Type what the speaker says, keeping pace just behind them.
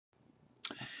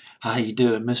How you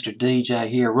doing? Mr. DJ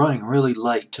here, running really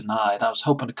late tonight. I was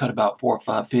hoping to cut about 4 or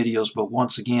 5 videos, but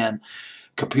once again,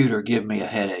 computer give me a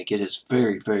headache. It is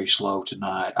very, very slow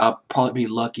tonight. I'll probably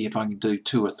be lucky if I can do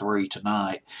 2 or 3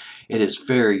 tonight. It is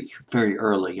very, very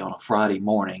early on a Friday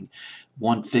morning,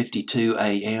 1:52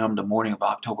 a.m., the morning of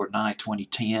October 9,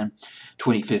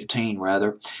 2015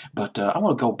 rather. But I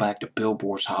want to go back to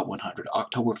Billboard's Hot 100,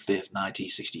 October 5th,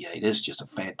 1968. It's just a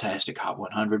fantastic Hot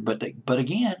 100. But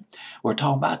again, we're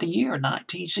talking about the year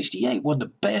 1968, one of the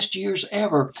best years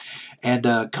ever. And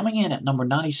coming in at number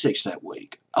 96 that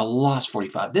week, a Lost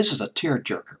 45. This is a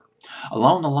tearjerker.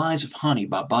 Along the Lines of Honey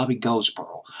by Bobby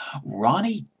Goldsboro.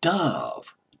 Ronnie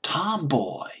Dove,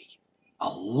 Tomboy. A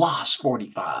Lost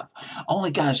 45. Only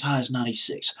got as high as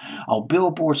 96 on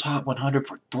Billboard's Hot 100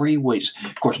 for 3 weeks.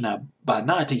 Of course, now by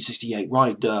 1968,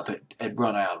 Ronnie Dove had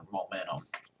run out of momentum.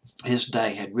 His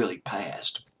day had really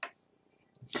passed.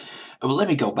 Well, let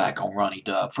me go back on Ronnie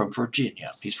Dove from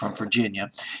Virginia. He's from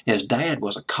Virginia. His dad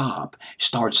was a cop. He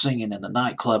started singing in the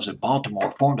nightclubs in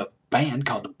Baltimore, formed a band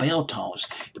called the Belltones.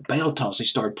 The Belltones, they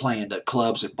started playing the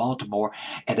clubs in Baltimore,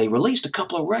 and they released a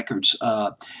couple of records.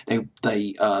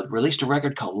 They released a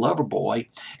record called Loverboy,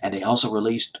 and they also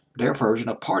released their version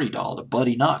of Party Doll, the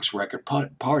Buddy Knox record,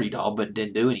 Party Doll, but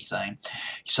didn't do anything.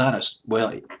 He signed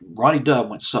Ronnie Dove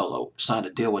went solo, signed a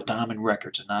deal with Diamond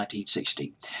Records in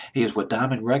 1960. He was with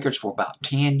Diamond Records for about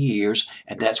 10 years,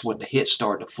 and that's when the hits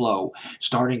started to flow.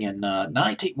 Starting in I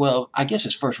guess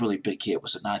his first really big hit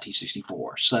was in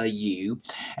 1964, Say You,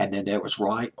 and then there was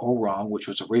Right or Wrong, which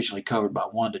was originally covered by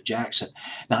Wanda Jackson.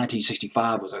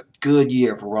 1965 was a good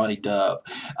year for Ronnie Dove.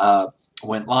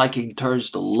 When liking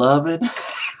turns to loving.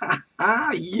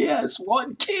 Yes,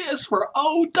 one kiss for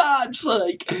old time's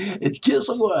sake and kiss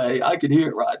away. I can hear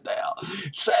it right now.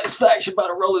 Satisfaction by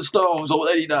the Rolling Stones on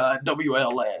 89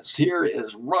 WLS. Here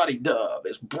is Ronnie Dove,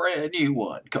 his brand new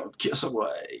one called Kiss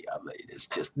Away. I mean, it's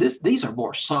just these are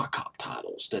more sock hop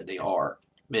titles than they are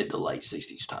mid to late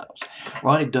 60s titles.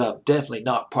 Ronnie Dove definitely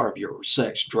not part of your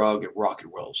sex, drug, and rock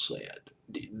and roll set.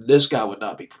 This guy would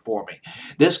not be performing.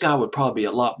 This guy would probably be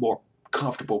a lot more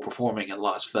comfortable performing in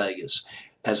Las Vegas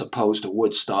as opposed to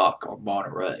Woodstock or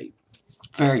Monterey.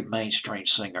 Very mainstream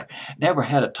singer. Never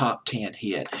had a top 10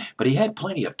 hit, but he had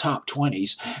plenty of top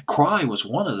 20s. Cry was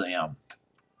one of them.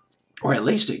 Or at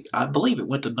least, I believe it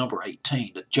went to number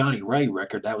 18. The Johnny Ray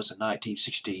record, that was in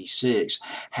 1966.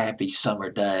 Happy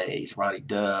Summer Days, Ronnie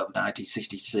Dove,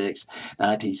 1966,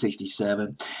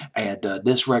 1967. And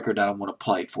this record I want to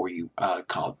play for you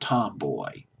called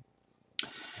Tomboy.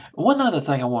 One other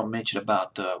thing I want to mention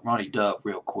about Ronnie Dove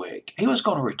real quick. He was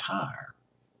going to retire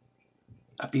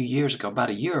a few years ago, about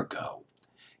a year ago.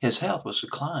 His health was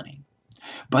declining,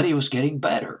 but he was getting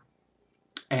better.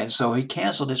 And so he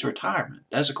canceled his retirement.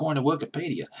 That's according to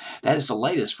Wikipedia. That is the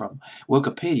latest from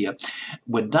Wikipedia.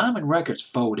 When Diamond Records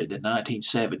folded in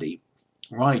 1970,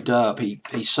 Ronnie Dove, he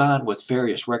signed with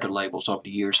various record labels over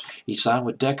the years. He signed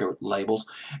with Decca labels,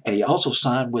 and he also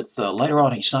signed with, later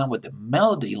on, he signed with the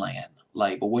Melodyland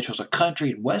label, which was a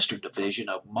country and western division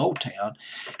of Motown,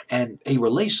 and he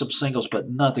released some singles, but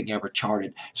nothing ever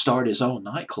charted. Started his own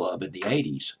nightclub in the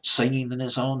 80s, singing in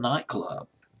his own nightclub.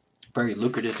 Very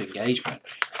lucrative engagement.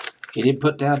 He didn't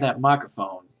put down that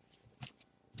microphone.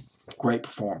 Great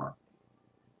performer,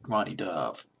 Ronnie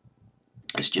Dove.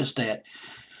 It's just that,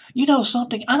 you know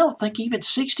something, I don't think even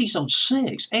 60's on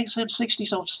 6, XM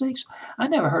 60's on 6, I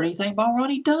never heard anything about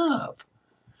Ronnie Dove.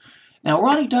 Now,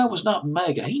 Ronnie Dove was not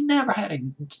mega. He never had a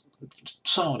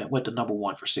song that went to number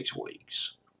 1 for 6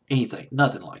 weeks. Anything,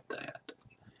 nothing like that.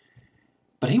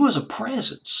 But he was a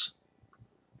presence.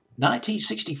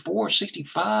 1964,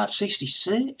 65,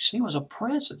 66, he was a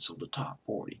presence of the top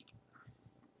 40.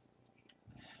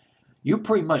 You're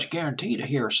pretty much guaranteed to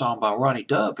hear a song by Ronnie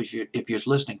Dove if you're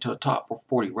listening to a top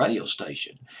 40 radio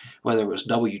station, whether it was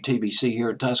WTBC here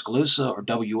in Tuscaloosa or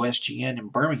WSGN in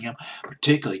Birmingham,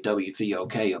 particularly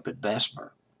WVOK up in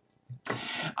Bessemer.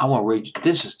 I want to read.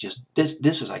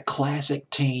 This is a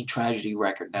classic teen tragedy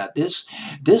record. Now this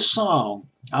song,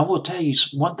 I will tell you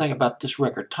one thing about this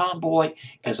record. Tomboy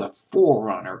is a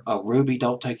forerunner of Ruby,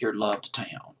 Don't Take Your Love to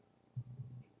Town.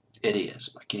 It is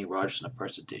by Kenny Rogers in the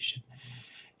first edition.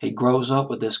 He grows up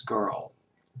with this girl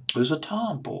who's a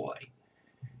tomboy,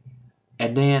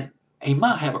 and then he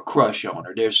might have a crush on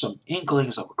her. There's some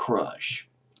inklings of a crush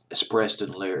expressed in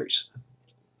the lyrics,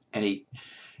 and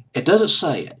it doesn't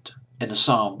say it in the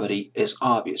song, but it's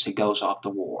obvious. He goes off to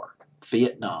war,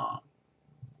 Vietnam.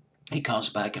 He comes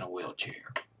back in a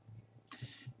wheelchair,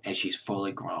 and she's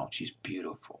fully grown. She's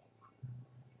beautiful.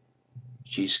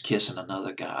 She's kissing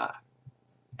another guy,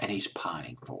 and he's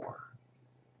pining for her.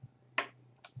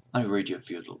 Let me read you a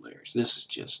few of the lyrics. This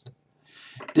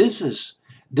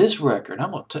record.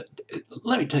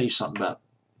 Let me tell you something about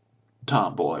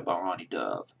Tomboy by Ronnie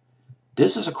Dove.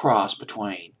 This is a cross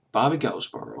between Bobby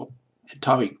Goldsboro and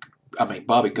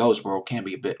Bobby Goldsboro can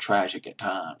be a bit tragic at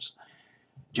times.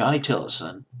 Johnny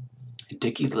Tillotson and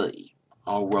Dickie Lee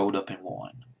all rolled up in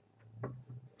one.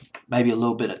 Maybe a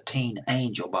little bit of Teen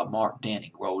Angel by Mark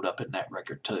Denning rolled up in that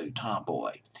record too,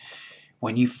 Tomboy.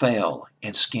 When you fell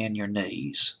and skinned your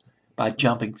knees by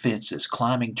jumping fences,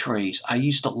 climbing trees, I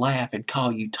used to laugh and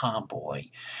call you Tomboy.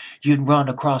 You'd run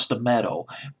across the meadow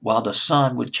while the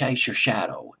sun would chase your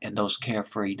shadow in those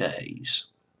carefree days.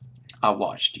 I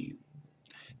watched you,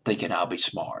 thinking I'll be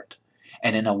smart.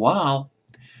 And in a while,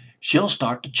 she'll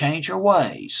start to change her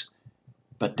ways.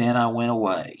 But then I went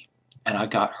away, and I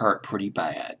got hurt pretty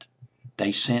bad.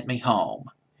 They sent me home,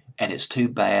 and it's too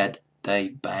bad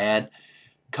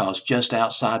 'cause just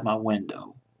outside my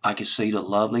window, I could see the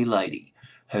lovely lady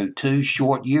who 2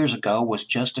 short years ago was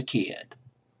just a kid.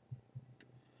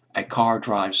 A car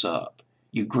drives up,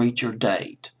 you greet your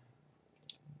date,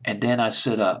 and then I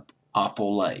sit up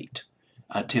awful late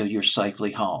until you're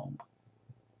safely home,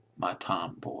 my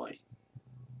tomboy.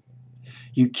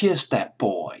 You kissed that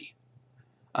boy.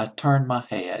 I turn my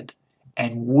head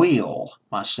and wheel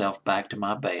myself back to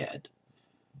my bed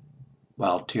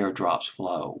while teardrops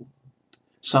flow.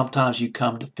 Sometimes you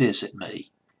come to visit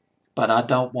me, but I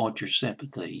don't want your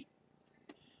sympathy.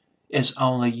 It's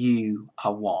only you I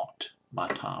want, my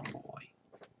tomboy.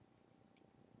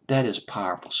 That is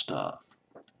powerful stuff.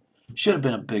 Should have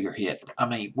been a bigger hit. I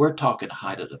mean, we're talking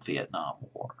height of the Vietnam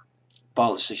War.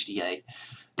 Fall of '68.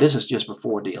 This is just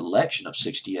before the election of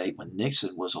 '68 when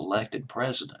Nixon was elected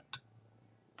president.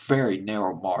 Very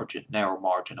narrow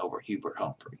margin over Hubert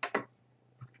Humphrey.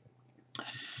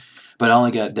 But I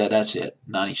only got that's it,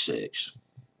 96.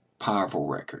 Powerful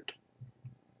record.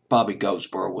 Bobby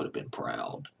Goldsboro would have been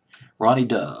proud. Ronnie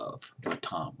Dove with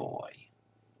Tomboy.